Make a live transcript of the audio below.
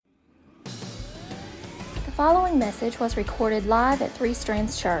The following message was recorded live at Three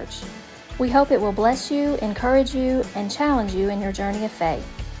Strands Church. We hope it will bless you, encourage you, and challenge you in your journey of faith.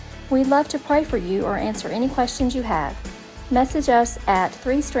 We'd love to pray for you or answer any questions you have. Message us at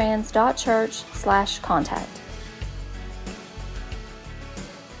threestrands.church/contact.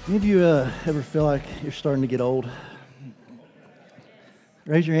 Any of you ever feel like you're starting to get old?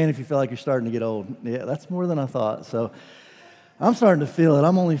 Raise your hand if you feel like you're starting to get old. Yeah, that's more than I thought. So I'm starting to feel it.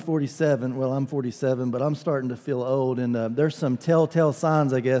 I'm only 47. Well, I'm 47, but I'm starting to feel old. And there's some telltale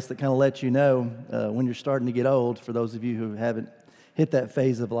signs, I guess, that kind of let you know when you're starting to get old, for those of you who haven't hit that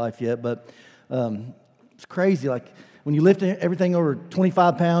phase of life yet. But it's crazy. Like when you lift everything over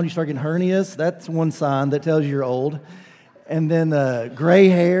 25 pounds, you start getting hernias. That's one sign that tells you you're old. And then gray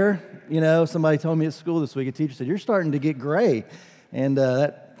hair. You know, somebody told me at school this week, a teacher said, you're starting to get gray. And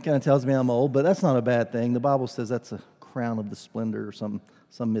that kind of tells me I'm old, but that's not a bad thing. The Bible says that's a crown of the splendor or some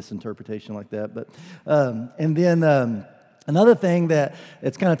misinterpretation like that. But and then another thing that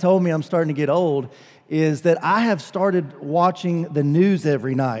it's kind of told me I'm starting to get old is that I have started watching the news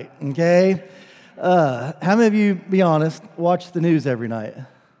every night, okay? How many of you, be honest, watch the news every night?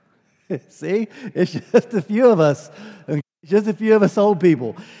 See? It's just a few of us. Just a few of us old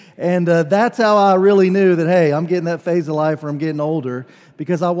people. And that's how I really knew that, hey, I'm getting that phase of life where I'm getting older,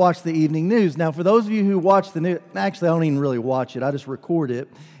 because I watch the evening news. Now, for those of you who watch the news, actually, I don't even really watch it. I just record it,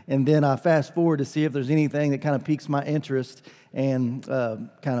 and then I fast forward to see if there's anything that kind of piques my interest and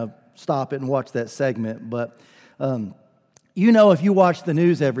kind of stop it and watch that segment. But you know, if you watch the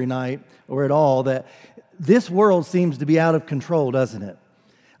news every night or at all, that this world seems to be out of control, doesn't it?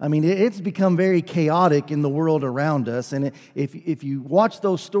 I mean, it's become very chaotic in the world around us. And if you watch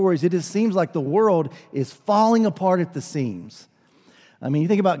those stories, it just seems like the world is falling apart at the seams. I mean, you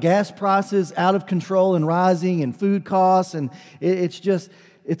think about gas prices out of control and rising, and food costs, and it's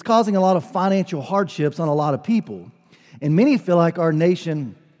causing a lot of financial hardships on a lot of people. And many feel like our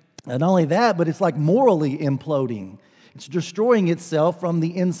nation, not only that, but it's like morally imploding. It's destroying itself from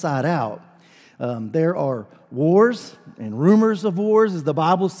the inside out. There are wars and rumors of wars, as the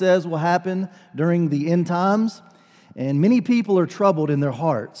Bible says will happen during the end times. And many people are troubled in their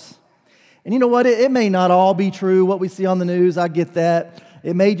hearts. And you know what? It may not all be true, what we see on the news. I get that.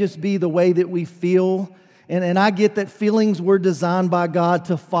 It may just be the way that we feel. And I get that feelings were designed by God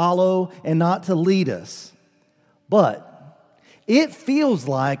to follow and not to lead us. But it feels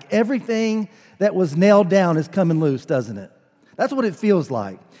like everything that was nailed down is coming loose, doesn't it? That's what it feels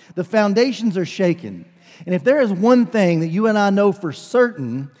like. The foundations are shaken. And if there is one thing that you and I know for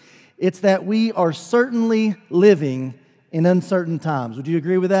certain, it's that we are certainly living in uncertain times. Would you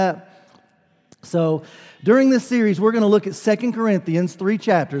agree with that? So during this series, we're going to look at 2 Corinthians, 3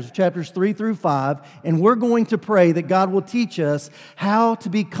 chapters 3 through 5, and we're going to pray that God will teach us how to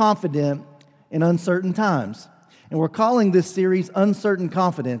be confident in uncertain times. And we're calling this series Uncertain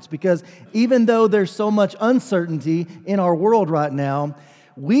Confidence, because even though there's so much uncertainty in our world right now,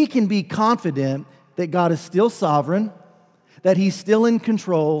 we can be confident that God is still sovereign, that He's still in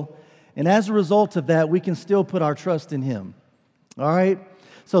control, and as a result of that, we can still put our trust in Him. All right?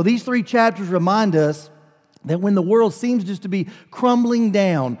 So these 3 chapters remind us that when the world seems just to be crumbling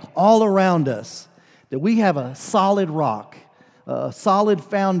down all around us, that we have a solid rock, a solid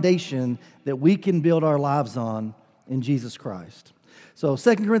foundation that we can build our lives on in Jesus Christ. So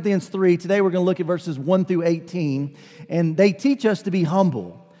 2 Corinthians 3, today we're going to look at verses 1 through 18, and they teach us to be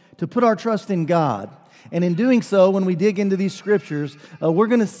humble, to put our trust in God. And in doing so, when we dig into these scriptures, we're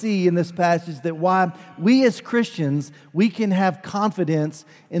going to see in this passage that why we as Christians, we can have confidence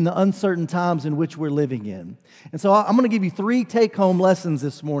in the uncertain times in which we're living in. And so I'm going to give you 3 take-home lessons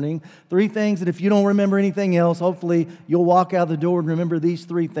this morning, 3 things that if you don't remember anything else, hopefully you'll walk out the door and remember these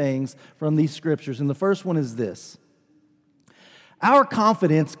 3 things from these scriptures. And the first one is this: our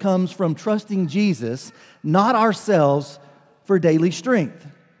confidence comes from trusting Jesus, not ourselves, for daily strength.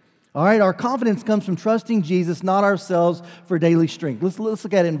 All right, our confidence comes from trusting Jesus, not ourselves, for daily strength. Let's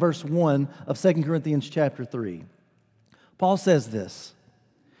look at it in verse 1 of 2 Corinthians chapter 3. Paul says this: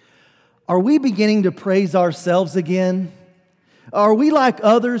 are we beginning to praise ourselves again? Are we like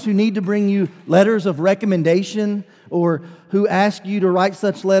others who need to bring you letters of recommendation, or who ask you to write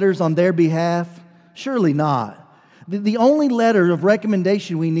such letters on their behalf? Surely not. The only letter of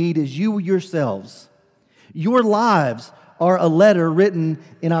recommendation we need is you yourselves. Your lives are a letter written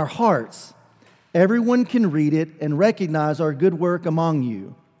in our hearts. Everyone can read it and recognize our good work among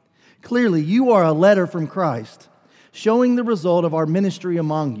you. Clearly, you are a letter from Christ, showing the result of our ministry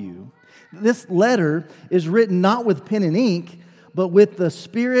among you. This letter is written not with pen and ink, but with the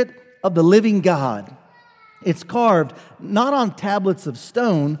Spirit of the living God. It's carved not on tablets of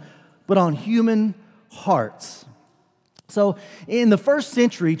stone, but on human hearts. So in the first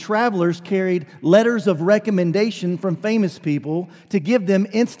century, travelers carried letters of recommendation from famous people to give them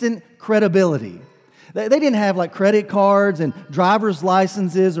instant credibility. They didn't have like credit cards and driver's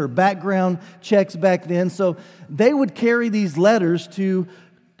licenses or background checks back then, so they would carry these letters to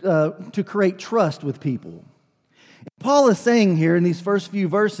create trust with people. Paul is saying here in these first few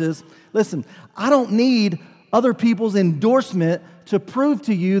verses, listen, I don't need other people's endorsement to prove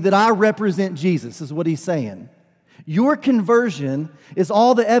to you that I represent Jesus, is what he's saying. Your conversion is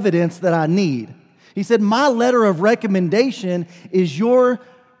all the evidence that I need. He said, my letter of recommendation is your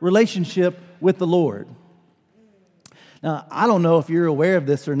relationship with the Lord. Now, I don't know if you're aware of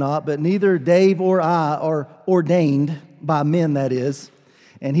this or not, but neither Dave or I are ordained by men, that is.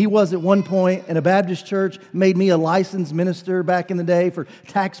 And he was at one point in a Baptist church, made me a licensed minister back in the day for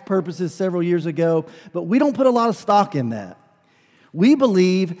tax purposes several years ago. But we don't put a lot of stock in that. We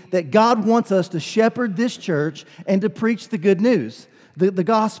believe that God wants us to shepherd this church and to preach the good news, the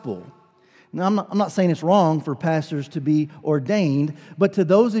gospel. Now, I'm not saying it's wrong for pastors to be ordained, but to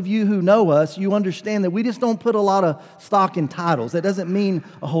those of you who know us, you understand that we just don't put a lot of stock in titles. That doesn't mean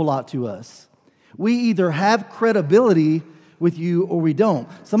a whole lot to us. We either have credibility with you or we don't.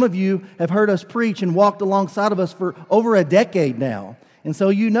 Some of you have heard us preach and walked alongside of us for over a decade now. And so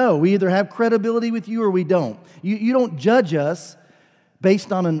you know, we either have credibility with you or we don't. You don't judge us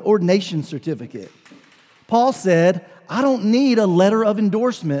based on an ordination certificate. Paul said, I don't need a letter of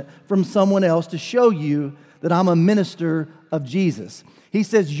endorsement from someone else to show you that I'm a minister of Jesus. He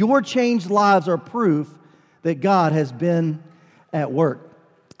says, your changed lives are proof that God has been at work.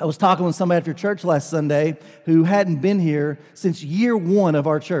 I was talking with somebody after church last Sunday who hadn't been here since year one of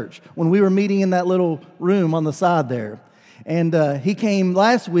our church, when we were meeting in that little room on the side there. And he came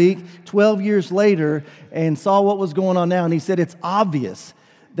last week, 12 years later, and saw what was going on now. And he said, it's obvious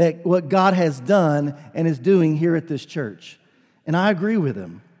that what God has done and is doing here at this church. And I agree with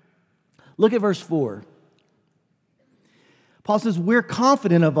him. Look at verse 4. Paul says, we're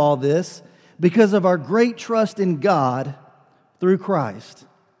confident of all this because of our great trust in God through Christ.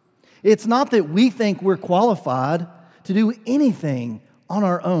 It's not that we think we're qualified to do anything on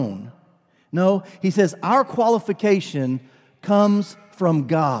our own. No, he says our qualification comes from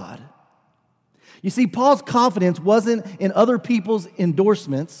God. You see, Paul's confidence wasn't in other people's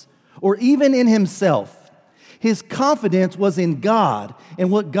endorsements or even in himself. His confidence was in God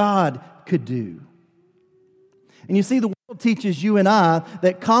and what God could do. And you see, the world teaches you and I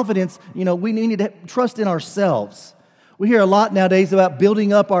that confidence, we need to trust in ourselves. We hear a lot nowadays about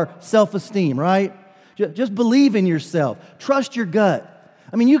building up our self-esteem, right? Just believe in yourself. Trust your gut.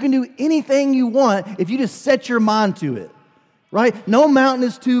 I mean, you can do anything you want if you just set your mind to it, right? No mountain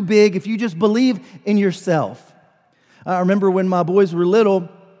is too big if you just believe in yourself. I remember when my boys were little,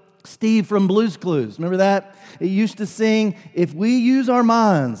 Steve from Blue's Clues, remember that? He used to sing, if we use our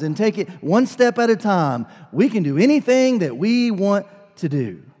minds and take it one step at a time, we can do anything that we want to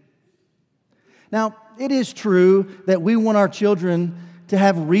do. Now, it is true that we want our children to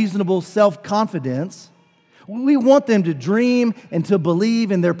have reasonable self-confidence. We want them to dream and to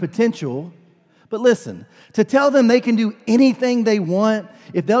believe in their potential. But listen, to tell them they can do anything they want,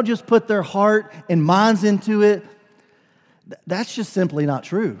 if they'll just put their heart and minds into it, that's just simply not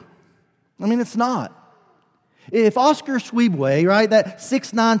true. I mean, it's not. If Oscar Tshiebwe, right, that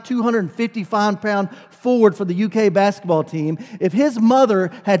 6'9", 255-pound forward for the UK basketball team, if his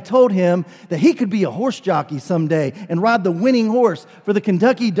mother had told him that he could be a horse jockey someday and ride the winning horse for the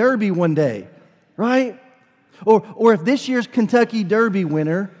Kentucky Derby one day, right? Or if this year's Kentucky Derby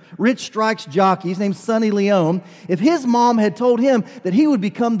winner, Rich Strike's jockey, his name's Sonny Leone, if his mom had told him that he would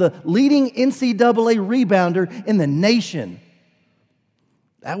become the leading NCAA rebounder in the nation,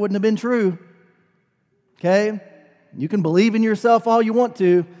 that wouldn't have been true. Okay? You can believe in yourself all you want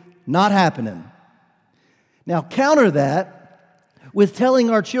to, not happening. Now, counter that with telling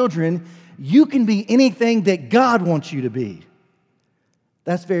our children, you can be anything that God wants you to be.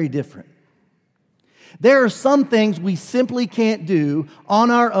 That's very different. There are some things we simply can't do on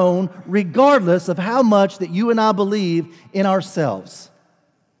our own, regardless of how much that you and I believe in ourselves.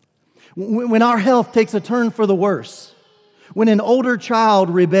 When our health takes a turn for the worse, when an older child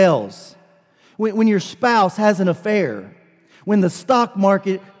rebels, when your spouse has an affair, when the stock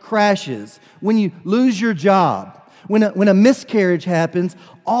market crashes, when you lose your job, when a miscarriage happens,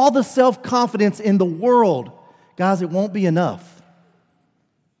 all the self-confidence in the world, guys, it won't be enough.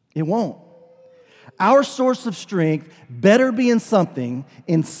 It won't. Our source of strength better be in something,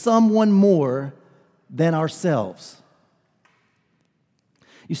 in someone more than ourselves.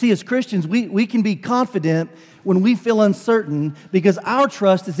 You see, as Christians, we can be confident when we feel uncertain because our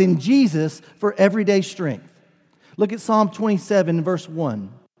trust is in Jesus for everyday strength. Look at Psalm 27, verse 1.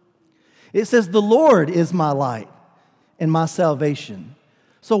 It says, "The Lord is my light and my salvation.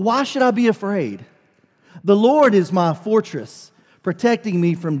 So why should I be afraid? The Lord is my fortress, protecting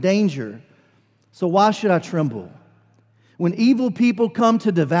me from danger. So why should I tremble? When evil people come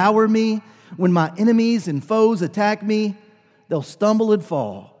to devour me, when my enemies and foes attack me, they'll stumble and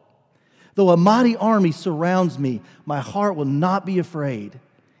fall. Though a mighty army surrounds me, my heart will not be afraid.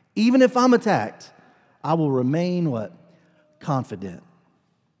 Even if I'm attacked, I will remain what? Confident."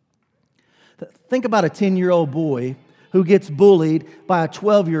 Think about a 10-year-old boy who gets bullied by a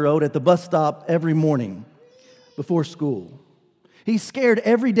 12-year-old at the bus stop every morning before school. He's scared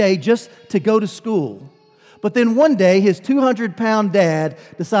every day just to go to school. But then one day, his 200-pound dad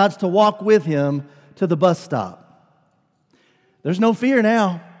decides to walk with him to the bus stop. There's no fear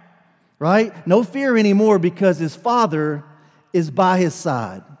now, right? No fear anymore because his father is by his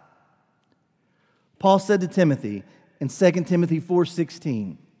side. Paul said to Timothy in 2 Timothy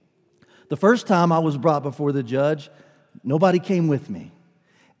 4:16, "The first time I was brought before the judge, nobody came with me.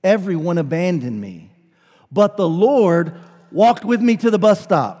 Everyone abandoned me. But the Lord walked with me to the bus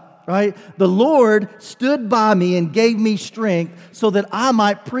stop," right? "The Lord stood by me and gave me strength so that I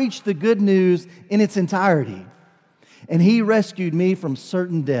might preach the good news in its entirety. And He rescued me from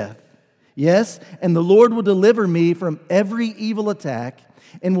certain death. Yes, and the Lord will deliver me from every evil attack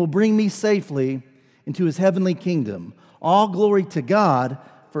and will bring me safely into His heavenly kingdom. All glory to God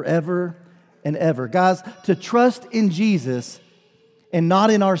forever and ever." Guys, to trust in Jesus and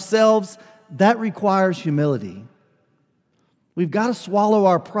not in ourselves, that requires humility. We've got to swallow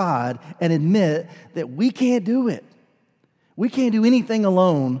our pride and admit that we can't do it. We can't do anything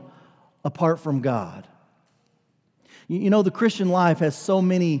alone apart from God. You know, the Christian life has so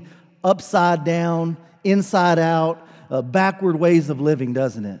many upside down, inside out, backward ways of living,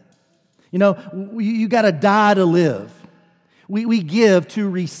 doesn't it? You know, you got to die to live. We give to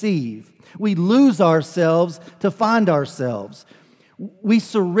receive. We lose ourselves to find ourselves. We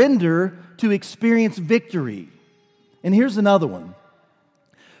surrender to experience victory. And here's another one.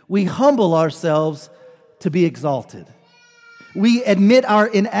 We humble ourselves to be exalted. We admit our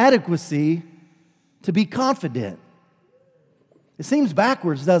inadequacy to be confident. It seems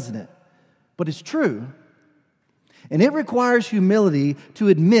backwards, doesn't it? But it's true. And it requires humility to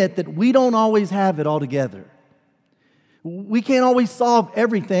admit that we don't always have it all together. We can't always solve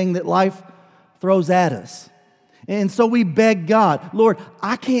everything that life throws at us. And so we beg God, "Lord,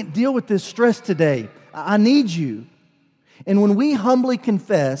 I can't deal with this stress today. I need you." And when we humbly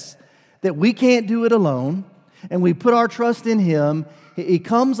confess that we can't do it alone, and we put our trust in Him, He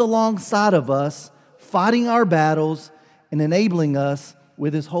comes alongside of us, fighting our battles and enabling us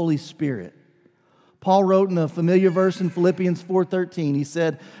with His Holy Spirit. Paul wrote in a familiar verse in Philippians 4:13, he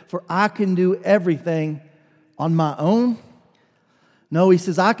said, "For I can do everything on my own." No, he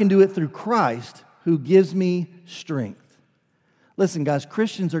says, "I can do it through Christ who gives me strength." Listen, guys,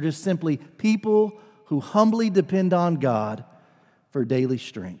 Christians are just simply people who humbly depend on God for daily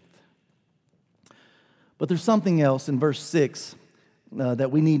strength. But there's something else in verse 6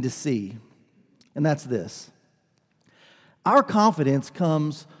 that we need to see, and that's this. Our confidence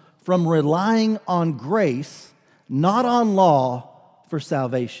comes from relying on grace, not on law, for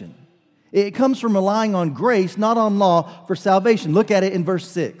salvation. It comes from relying on grace, not on law, for salvation. Look at it in verse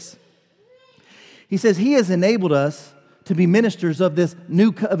 6. He says, "He has enabled us to be ministers of His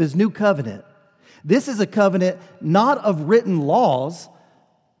new covenant. This is a covenant not of written laws,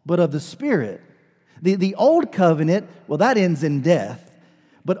 but of the Spirit." The old covenant, well, that ends in death.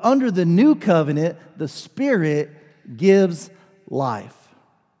 But under the new covenant, the Spirit gives life.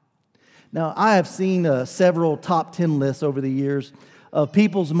 Now, I have seen several top 10 lists over the years of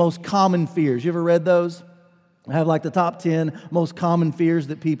people's most common fears. You ever read those? I have like the top 10 most common fears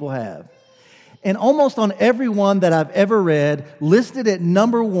that people have. And almost on every one that I've ever read, listed at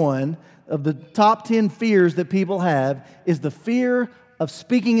number 1 of the top 10 fears that people have is the fear of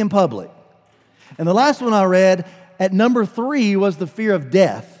speaking in public. And the last one I read, at number 3, was the fear of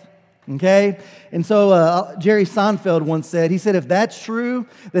death. Okay? And so Jerry Seinfeld once said, he said, if that's true,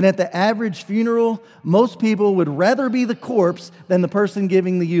 then at the average funeral, most people would rather be the corpse than the person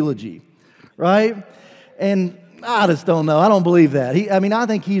giving the eulogy. Right? And I just don't know. I don't believe that. I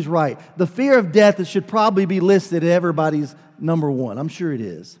think he's right. The fear of death should probably be listed at everybody's number 1. I'm sure it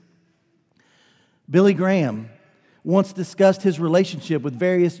is. Billy Graham once discussed his relationship with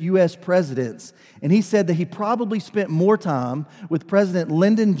various U.S. presidents, and he said that he probably spent more time with President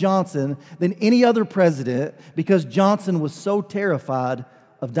Lyndon Johnson than any other president because Johnson was so terrified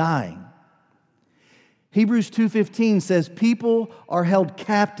of dying. Hebrews 2:15 says people are held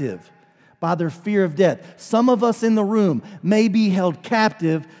captive by their fear of death. Some of us in the room may be held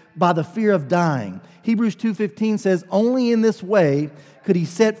captive by the fear of dying. Hebrews 2:15 says, only in this way could he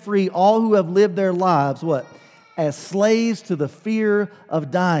set free all who have lived their lives, what? As slaves to the fear of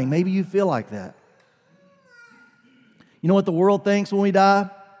dying. Maybe you feel like that. You know what the world thinks when we die?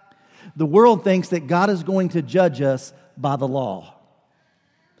 The world thinks that God is going to judge us by the law.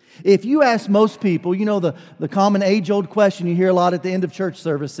 If you ask most people, you know the common age-old question you hear a lot at the end of church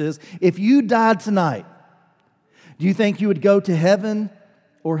services, if you died tonight, do you think you would go to heaven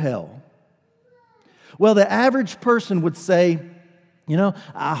or hell? Well, the average person would say,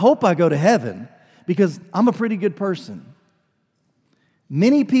 I hope I go to heaven because I'm a pretty good person.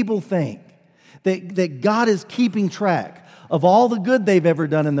 Many people think that God is keeping track of all the good they've ever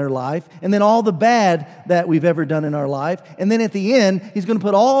done in their life, and then all the bad that we've ever done in our life. And then at the end, He's going to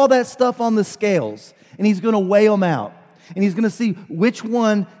put all that stuff on the scales, and He's going to weigh them out. And He's going to see which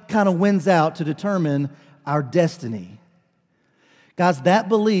one kind of wins out to determine our destiny. Guys, that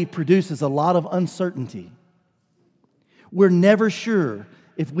belief produces a lot of uncertainty. We're never sure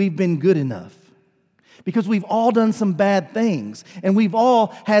if we've been good enough, because we've all done some bad things, and we've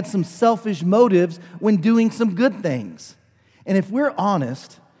all had some selfish motives when doing some good things. And if we're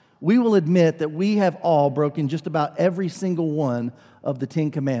honest, we will admit that we have all broken just about every single one of the 10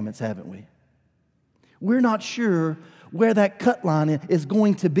 Commandments, haven't we? We're not sure where that cut line is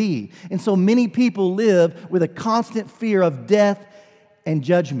going to be. And so many people live with a constant fear of death and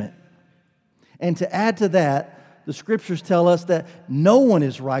judgment. And to add to that, the Scriptures tell us that no one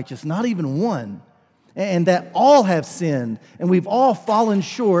is righteous, not even one, and that all have sinned, and we've all fallen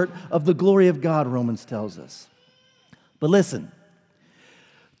short of the glory of God, Romans tells us. But listen,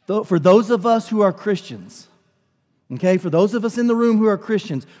 for those of us who are Christians, okay, for those of us in the room who are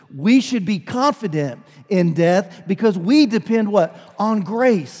Christians, we should be confident in death because we depend what? On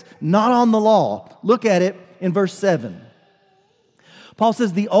grace, not on the law. Look at it in verse 7. Paul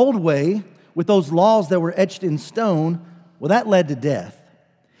says the old way, with those laws that were etched in stone, well, that led to death.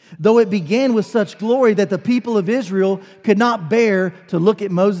 Though it began with such glory that the people of Israel could not bear to look at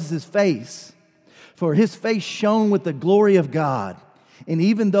Moses' face. For his face shone with the glory of God, and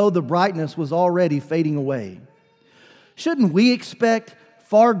even though the brightness was already fading away. Shouldn't we expect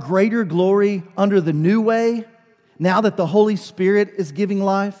far greater glory under the new way, now that the Holy Spirit is giving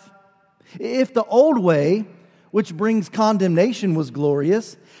life? If the old way, which brings condemnation, was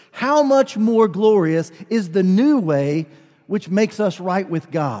glorious, how much more glorious is the new way, which makes us right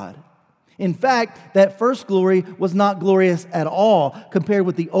with God? In fact, that first glory was not glorious at all compared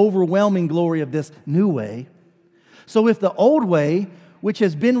with the overwhelming glory of this new way. So if the old way, which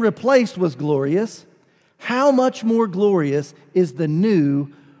has been replaced, was glorious, how much more glorious is the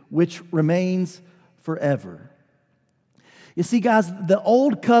new, which remains forever? You see, guys, the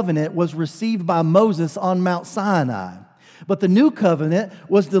old covenant was received by Moses on Mount Sinai, but the new covenant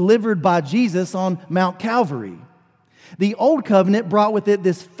was delivered by Jesus on Mount Calvary. The old covenant brought with it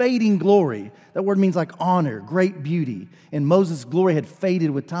this fading glory. That word means like honor, great beauty. And Moses' glory had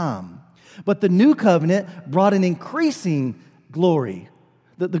faded with time. But the new covenant brought an increasing glory.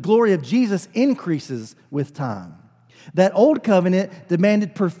 The glory of Jesus increases with time. That old covenant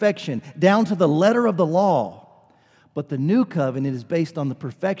demanded perfection, down to the letter of the law. But the new covenant is based on the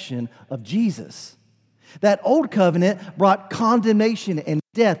perfection of Jesus. That old covenant brought condemnation and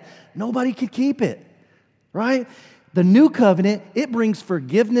death. Nobody could keep it, right? The new covenant, it brings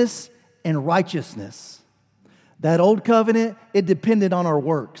forgiveness and righteousness. That old covenant, it depended on our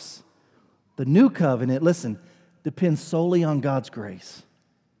works. The new covenant, listen, depends solely on God's grace.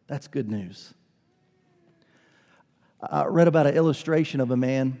 That's good news. I read about an illustration of a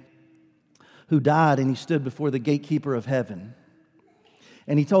man who died and he stood before the gatekeeper of heaven.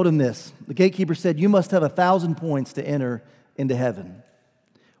 And he told him this. The gatekeeper said, "You must have 1,000 points to enter into heaven.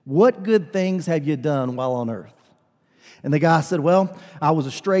 What good things have you done while on earth?" And the guy said, "Well, I was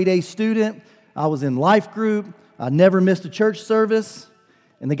a straight A student. I was in life group. I never missed a church service."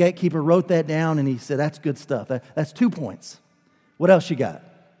 And the gatekeeper wrote that down and he said, "That's good stuff. That's 2 points. What else you got?"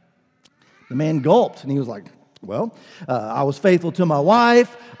 The man gulped and he was like, "Well, I was faithful to my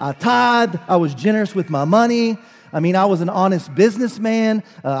wife. I tithed. I was generous with my money. I was an honest businessman.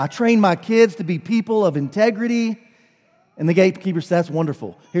 I trained my kids to be people of integrity." And the gatekeeper said, "That's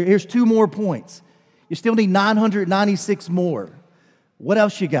wonderful. Here's 2 more points. You still need 996 more. What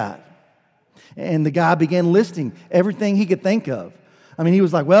else you got?" And the guy began listing everything he could think of. He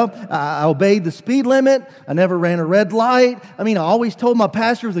was like, "Well, I obeyed the speed limit. I never ran a red light. I always told my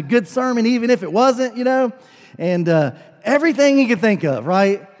pastor it was a good sermon, even if it wasn't, and everything he could think of,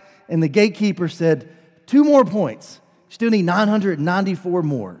 right? And the gatekeeper said, 2 more points. You still need 994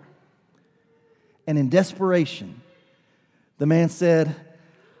 more. And in desperation, the man said,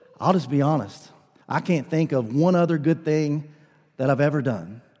 I'll just be honest. I can't think of one other good thing that I've ever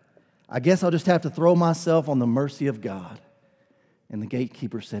done. I guess I'll just have to throw myself on the mercy of God. And the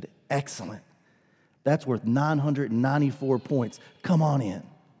gatekeeper said, excellent. That's worth 994 points. Come on in.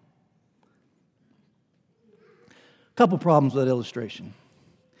 A couple problems with that illustration.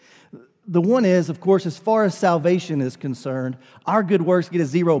 The one is, of course, as far as salvation is concerned, our good works get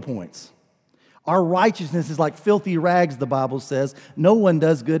 0 points. Our righteousness is like filthy rags, the Bible says. No one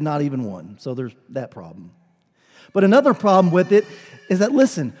does good, not even one. So there's that problem. But another problem with it is that,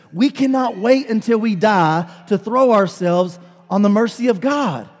 listen, we cannot wait until we die to throw ourselves on the mercy of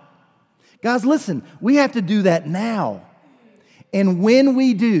God. Guys, listen, we have to do that now. And when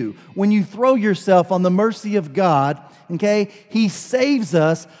we do, when you throw yourself on the mercy of God, okay, He saves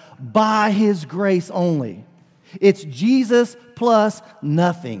us by His grace only. It's Jesus plus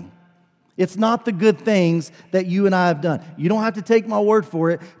nothing. It's not the good things that you and I have done. You don't have to take my word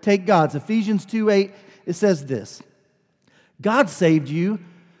for it. Take God's. Ephesians 2:8, it says this. God saved you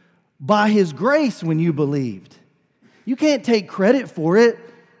by His grace when you believed. You can't take credit for it.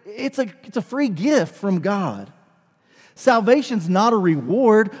 It's a free gift from God. Salvation's not a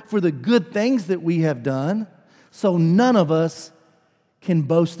reward for the good things that we have done, so none of us can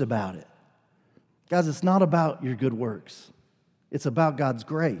boast about it. Guys, it's not about your good works. It's about God's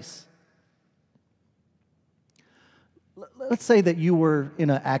grace. Let's say that you were in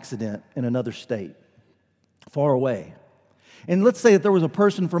an accident in another state, far away. And let's say that there was a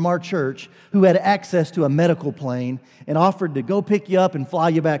person from our church who had access to a medical plane and offered to go pick you up and fly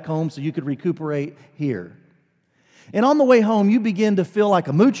you back home so you could recuperate here. And on the way home, you begin to feel like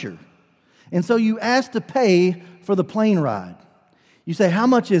a moocher. And so you ask to pay for the plane ride. You say, how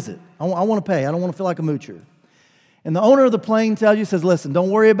much is it? I want to pay. I don't want to feel like a moocher. And the owner of the plane tells you, says, listen,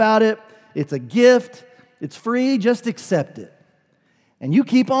 don't worry about it. It's a gift. It's free. Just accept it. And you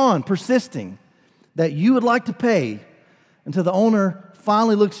keep on persisting that you would like to pay until the owner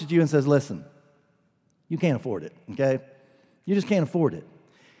finally looks at you and says, listen, you can't afford it, okay? You just can't afford it.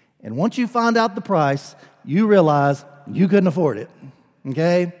 And once you find out the price, you realize you couldn't afford it,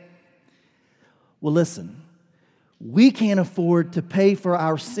 okay? Well, listen, we can't afford to pay for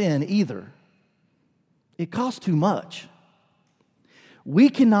our sin either. It costs too much. We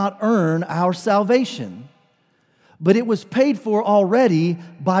cannot earn our salvation, but it was paid for already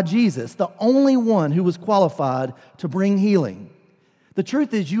by Jesus, the only one who was qualified to bring healing. The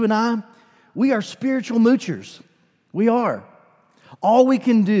truth is, you and I, we are spiritual moochers. We are. All we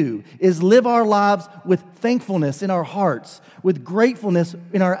can do is live our lives with thankfulness in our hearts, with gratefulness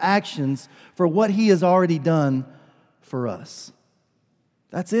in our actions for what He has already done for us.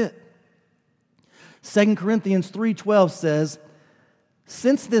 That's it. 2 Corinthians 3:12 says,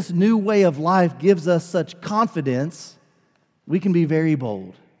 since this new way of life gives us such confidence, we can be very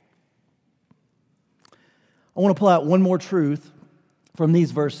bold. I want to pull out one more truth from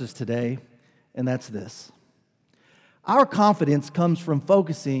these verses today, and that's this. Our confidence comes from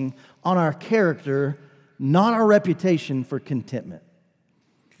focusing on our character, not our reputation for contentment.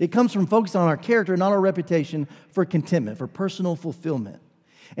 It comes from focusing on our character, not our reputation for contentment, for personal fulfillment.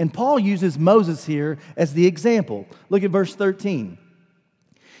 And Paul uses Moses here as the example. Look at verse 13.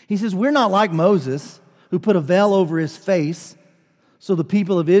 He says, we're not like Moses, who put a veil over his face so the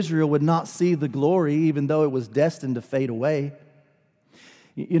people of Israel would not see the glory, even though it was destined to fade away.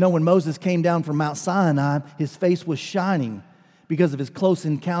 You know, when Moses came down from Mount Sinai, his face was shining because of his close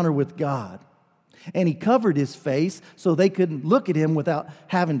encounter with God. And he covered his face so they couldn't look at him without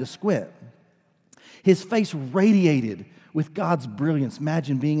having to squint. His face radiated with God's brilliance.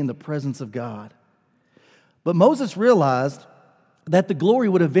 Imagine being in the presence of God. But Moses realized that the glory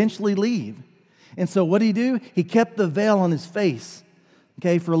would eventually leave. And so what did he do? He kept the veil on his face,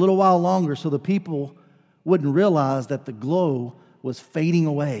 okay, for a little while longer so the people wouldn't realize that the glow was fading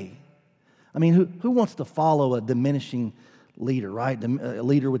away. I mean, who wants to follow a diminishing leader, right? A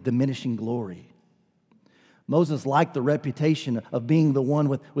leader with diminishing glory. Moses liked the reputation of being the one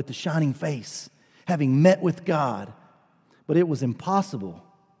with the shining face, having met with God. But it was impossible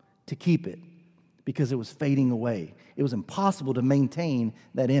to keep it because it was fading away. It was impossible to maintain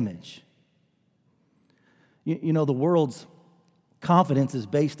that image. You know, the world's confidence is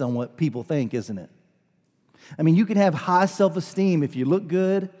based on what people think, isn't it? I mean, you can have high self-esteem if you look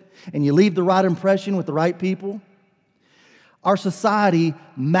good and you leave the right impression with the right people. Our society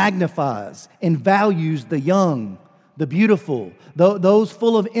magnifies and values the young, the beautiful, those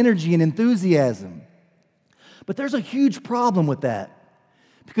full of energy and enthusiasm. But there's a huge problem with that.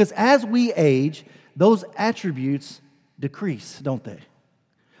 Because as we age, those attributes decrease, don't they?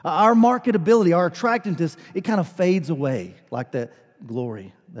 Our marketability, our attractiveness, it kind of fades away like that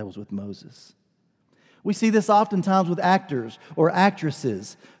glory that was with Moses. We see this oftentimes with actors or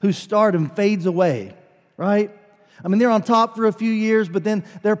actresses whose stardom fades away, right? I mean, they're on top for a few years, but then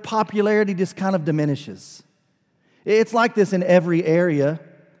their popularity just kind of diminishes. It's like this in every area.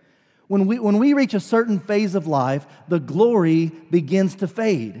 When we reach a certain phase of life, the glory begins to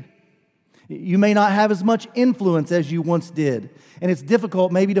fade. You may not have as much influence as you once did, and it's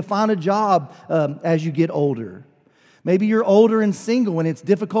difficult maybe to find a job as you get older. Maybe you're older and single, and it's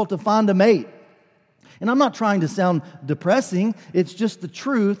difficult to find a mate. And I'm not trying to sound depressing. It's just the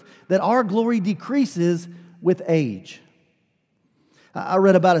truth that our glory decreases with age. I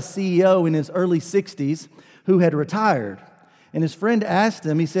read about a CEO in his early 60s who had retired. And his friend asked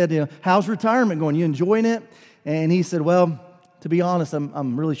him, he said, how's retirement going? You enjoying it? And he said, well, to be honest,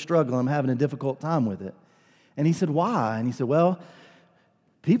 I'm really struggling. I'm having a difficult time with it. And he said, why? And he said, well,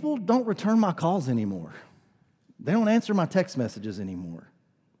 people don't return my calls anymore. They don't answer my text messages anymore.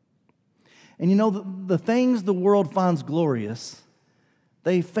 And you know, the things the world finds glorious,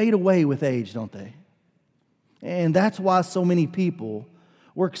 they fade away with age, don't they? And that's why so many people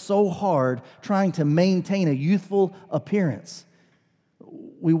work so hard trying to maintain a youthful appearance.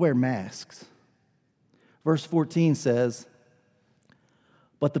 We wear masks. Verse 14 says,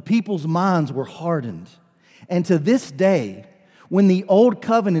 but the people's minds were hardened. And to this day, when the old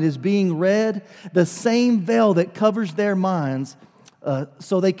covenant is being read, the same veil that covers their minds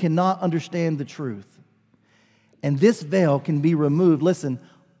so they cannot understand the truth. And this veil can be removed, listen,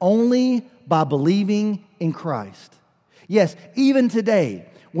 only by believing in Christ. Yes, even today,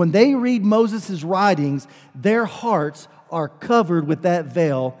 when they read Moses' writings, their hearts are covered with that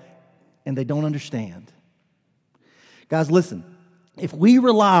veil and they don't understand. Guys, listen, if we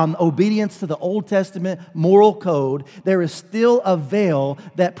rely on obedience to the Old Testament moral code, there is still a veil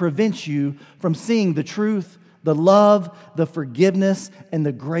that prevents you from seeing the truth, the love, the forgiveness, and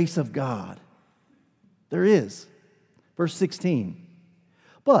the grace of God. There is. Verse 16.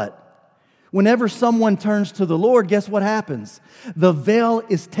 But whenever someone turns to the Lord, guess what happens? The veil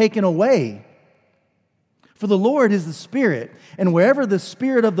is taken away. For the Lord is the Spirit, and wherever the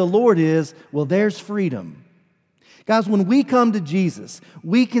Spirit of the Lord is, well, there's freedom. Guys, when we come to Jesus,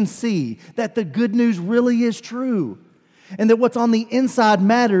 we can see that the good news really is true, and that what's on the inside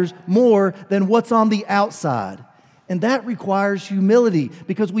matters more than what's on the outside. And that requires humility,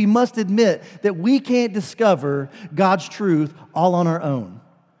 because we must admit that we can't discover God's truth all on our own.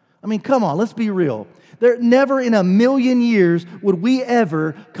 I mean, come on, let's be real. Never in a million years would we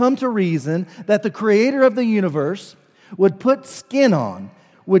ever come to reason that the creator of the universe would put skin on,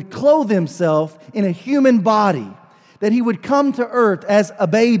 would clothe himself in a human body, that he would come to earth as a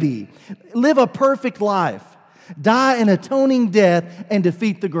baby, live a perfect life, die an atoning death, and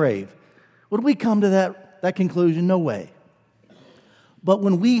defeat the grave. Would we come to that conclusion? No way. But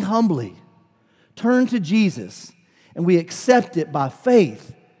when we humbly turn to Jesus and we accept it by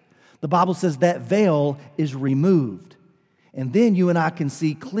faith, the Bible says that veil is removed. And then you and I can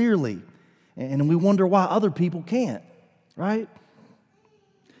see clearly. And we wonder why other people can't, right?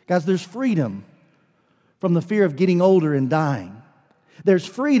 Guys, there's freedom from the fear of getting older and dying. There's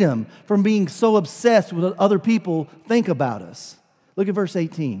freedom from being so obsessed with what other people think about us. Look at verse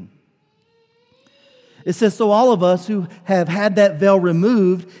 18. It says, so all of us who have had that veil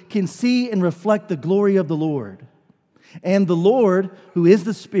removed can see and reflect the glory of the Lord. And the Lord, who is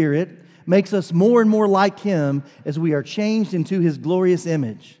the Spirit, makes us more and more like Him as we are changed into His glorious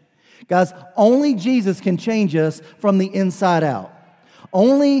image. Guys, only Jesus can change us from the inside out.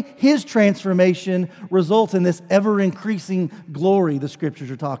 Only His transformation results in this ever-increasing glory the Scriptures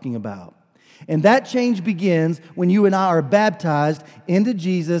are talking about. And that change begins when you and I are baptized into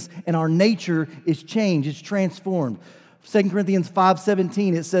Jesus and our nature is changed, it's transformed. 2 Corinthians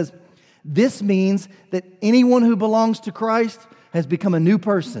 5:17, it says, this means that anyone who belongs to Christ has become a new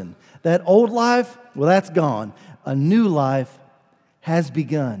person. That old life, well, that's gone. A new life has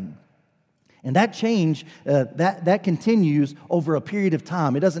begun. And that change, that continues over a period of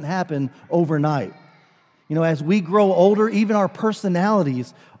time. It doesn't happen overnight. You know, as we grow older, even our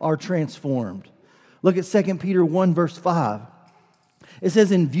personalities are transformed. Look at 2 Peter 1, verse 5. It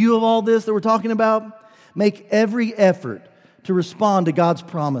says, in view of all this that we're talking about, make every effort to respond to God's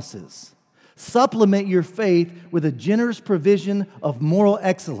promises. Supplement your faith with a generous provision of moral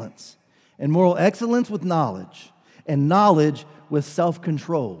excellence, and moral excellence with knowledge, and knowledge with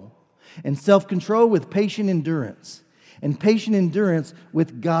self-control, and self-control with patient endurance, and patient endurance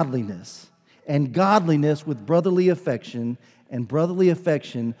with godliness, and godliness with brotherly affection, and brotherly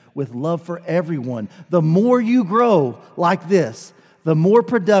affection with love for everyone. The more you grow like this, the more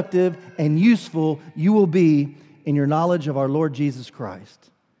productive and useful you will be in your knowledge of our Lord Jesus Christ.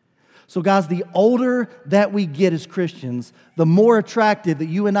 So guys, the older that we get as Christians, the more attractive that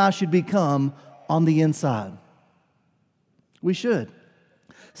you and I should become on the inside. We should.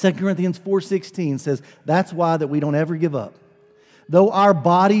 2 Corinthians 4:16 says, that's why that we don't ever give up. Though our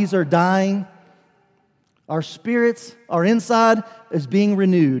bodies are dying, our spirits, our inside is being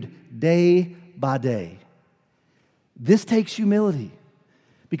renewed day by day. This takes humility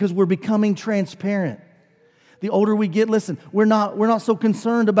because we're becoming transparent. The older we get, listen, we're not so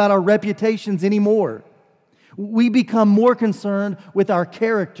concerned about our reputations anymore. We become more concerned with our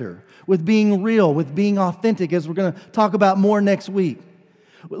character, with being real, with being authentic, as we're going to talk about more next week.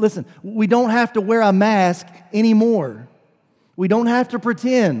 Listen, we don't have to wear a mask anymore. We don't have to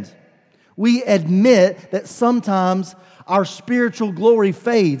pretend. We admit that sometimes our spiritual glory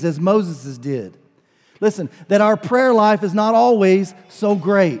fades, as Moses' did. Listen, that our prayer life is not always so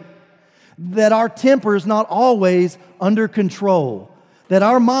great. That our temper is not always under control. That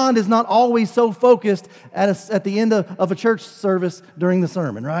our mind is not always so focused at the end of a church service during the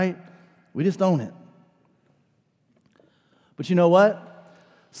sermon, right? We just own it. But you know what?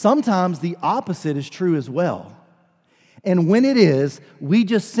 Sometimes the opposite is true as well. And when it is, we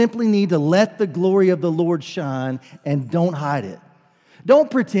just simply need to let the glory of the Lord shine and don't hide it. Don't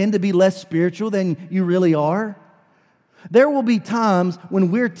pretend to be less spiritual than you really are. There will be times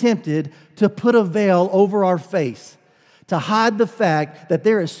when we're tempted to put a veil over our face, to hide the fact that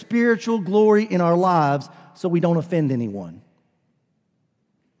there is spiritual glory in our lives so we don't offend anyone.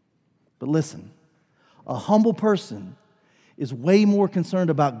 But listen, a humble person is way more concerned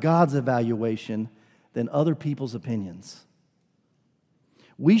about God's evaluation than other people's opinions.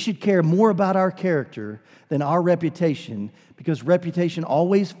 We should care more about our character than our reputation, because reputation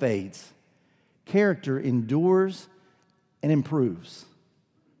always fades. Character endures and improves.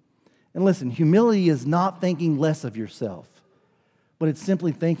 And listen, humility is not thinking less of yourself, but it's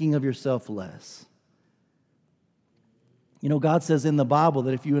simply thinking of yourself less. You know, God says in the Bible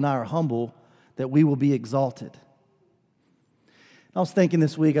that if you and I are humble, that we will be exalted. I was thinking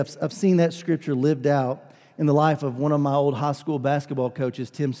this week, I've seen that scripture lived out in the life of one of my old high school basketball coaches,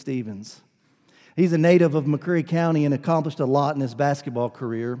 Tim Stevens. He's a native of McCreary County and accomplished a lot in his basketball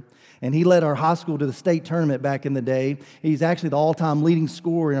career. And he led our high school to the state tournament back in the day. He's actually the all-time leading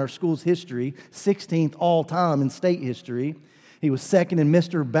scorer in our school's history, 16th all-time in state history. He was second in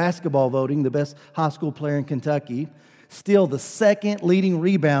Mr. Basketball voting, the best high school player in Kentucky. Still the second leading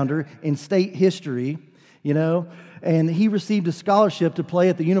rebounder in state history, you know. And he received a scholarship to play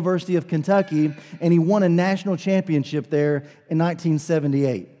at the University of Kentucky, and he won a national championship there in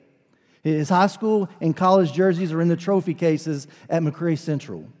 1978. His high school and college jerseys are in the trophy cases at McCreary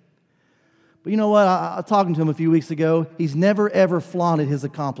Central. But you know what? I was talking to him a few weeks ago. He's never, ever flaunted his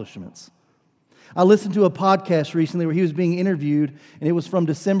accomplishments. I listened to a podcast recently where he was being interviewed, and it was from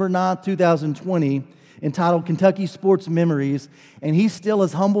December 9th, 2020, entitled Kentucky Sports Memories, and he's still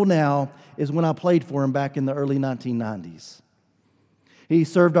as humble now as when I played for him back in the early 1990s. He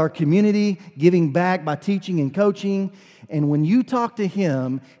served our community, giving back by teaching and coaching, and when you talk to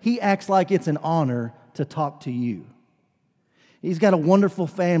him, he acts like it's an honor to talk to you. He's got a wonderful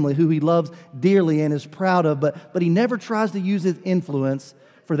family who he loves dearly and is proud of, but he never tries to use his influence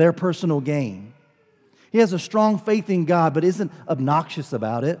for their personal gain. He has a strong faith in God, but isn't obnoxious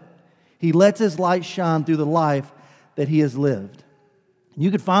about it. He lets his light shine through the life that he has lived. You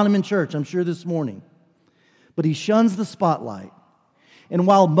could find him in church, I'm sure, this morning. But he shuns the spotlight. And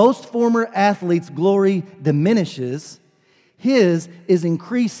while most former athletes' glory diminishes, his is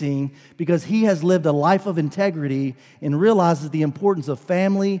increasing because he has lived a life of integrity and realizes the importance of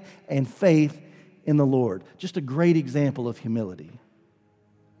family and faith in the Lord. Just a great example of humility.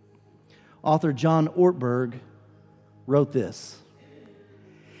 Author John Ortberg wrote this.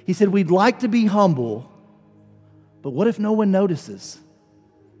 He said, "We'd like to be humble, but what if no one notices?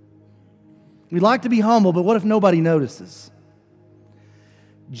 We'd like to be humble, but what if nobody notices?"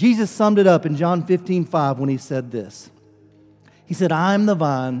 Jesus summed it up in John 15:5 when he said this. He said, "I am the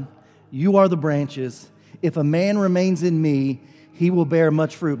vine, you are the branches. If a man remains in me, he will bear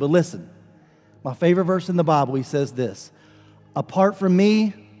much fruit." But listen, my favorite verse in the Bible, he says this, "Apart from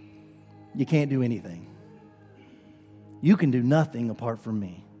me, you can't do anything. You can do nothing apart from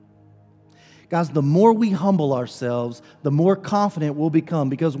me." Guys, the more we humble ourselves, the more confident we'll become.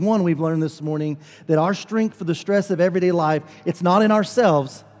 Because one, we've learned this morning that our strength for the stress of everyday life, it's not in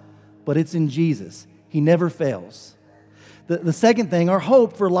ourselves, but it's in Jesus. He never fails. The second thing, our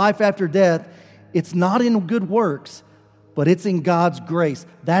hope for life after death, it's not in good works, but it's in God's grace.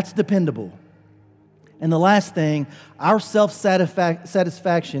 That's dependable. And the last thing, our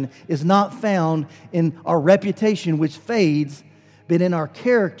self-satisfaction is not found in our reputation, which fades, but in our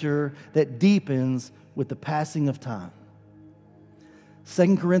character that deepens with the passing of time.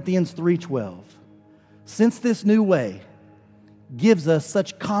 2 Corinthians 3:12. Since this new way gives us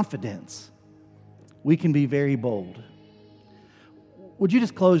such confidence, we can be very bold. Would you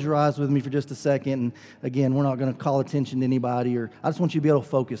just close your eyes with me for just a second? And again, we're not going to call attention to anybody, or I just want you to be able to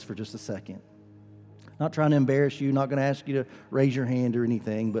focus for just a second. Not trying to embarrass you, not going to ask you to raise your hand or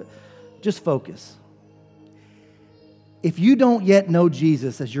anything, but just focus. If you don't yet know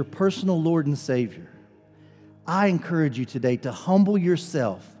Jesus as your personal Lord and Savior, I encourage you today to humble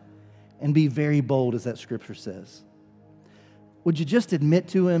yourself and be very bold, as that scripture says. Would you just admit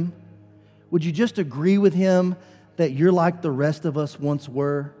to Him? Would you just agree with Him that you're like the rest of us once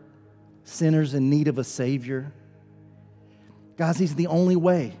were, sinners in need of a Savior? Guys, He's the only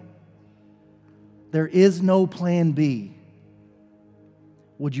way. There is no plan B.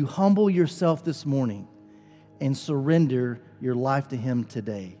 Would you humble yourself this morning and surrender your life to Him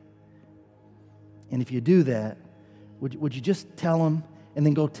today? And if you do that, would you just tell Him and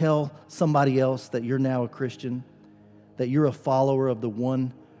then go tell somebody else that you're now a Christian, that you're a follower of the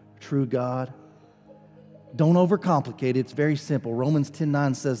one true God? Don't overcomplicate it. It's very simple. Romans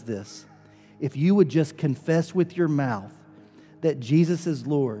 10:9 says this: if you would just confess with your mouth that Jesus is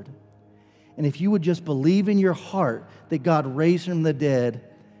Lord, and if you would just believe in your heart that God raised Him from the dead,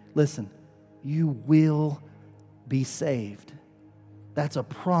 listen, you will be saved. That's a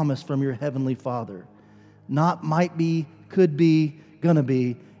promise from your Heavenly Father. Not might be, could be, gonna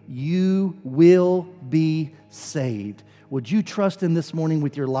be. You will be saved. Would you trust Him this morning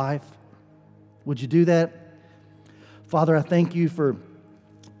with your life? Would you do that? Father, I thank You for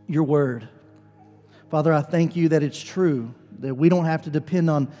Your word. Father, I thank You that it's true, that we don't have to depend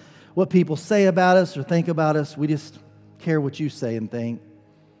on what people say about us or think about us. We just care what You say and think.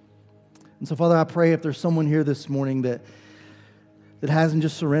 And so, Father, I pray if there's someone here this morning that hasn't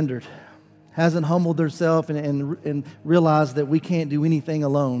just surrendered, hasn't humbled themselves and realized that we can't do anything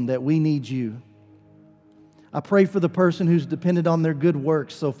alone, that we need You. I pray for the person who's depended on their good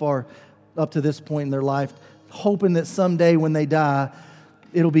works so far up to this point in their life, hoping that someday when they die,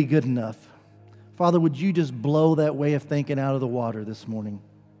 it'll be good enough. Father, would You just blow that way of thinking out of the water this morning?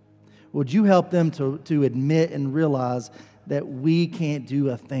 Would You help them to admit and realize that we can't do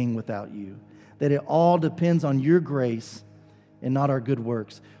a thing without You, that it all depends on Your grace and not our good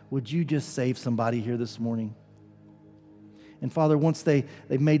works? Would You just save somebody here this morning? And Father, once they've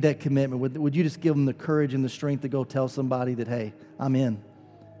made that commitment, would You just give them the courage and the strength to go tell somebody that, hey, I'm in.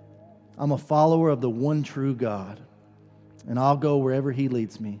 I'm a follower of the one true God, and I'll go wherever He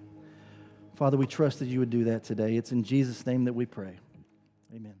leads me. Father, we trust that You would do that today. It's in Jesus' name that we pray.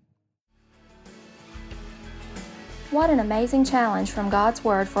 Amen. What an amazing challenge from God's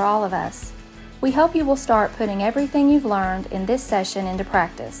Word for all of us. We hope you will start putting everything you've learned in this session into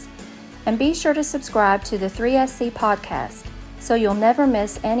practice. And be sure to subscribe to the 3SC podcast so you'll never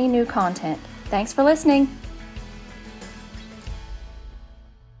miss any new content. Thanks for listening.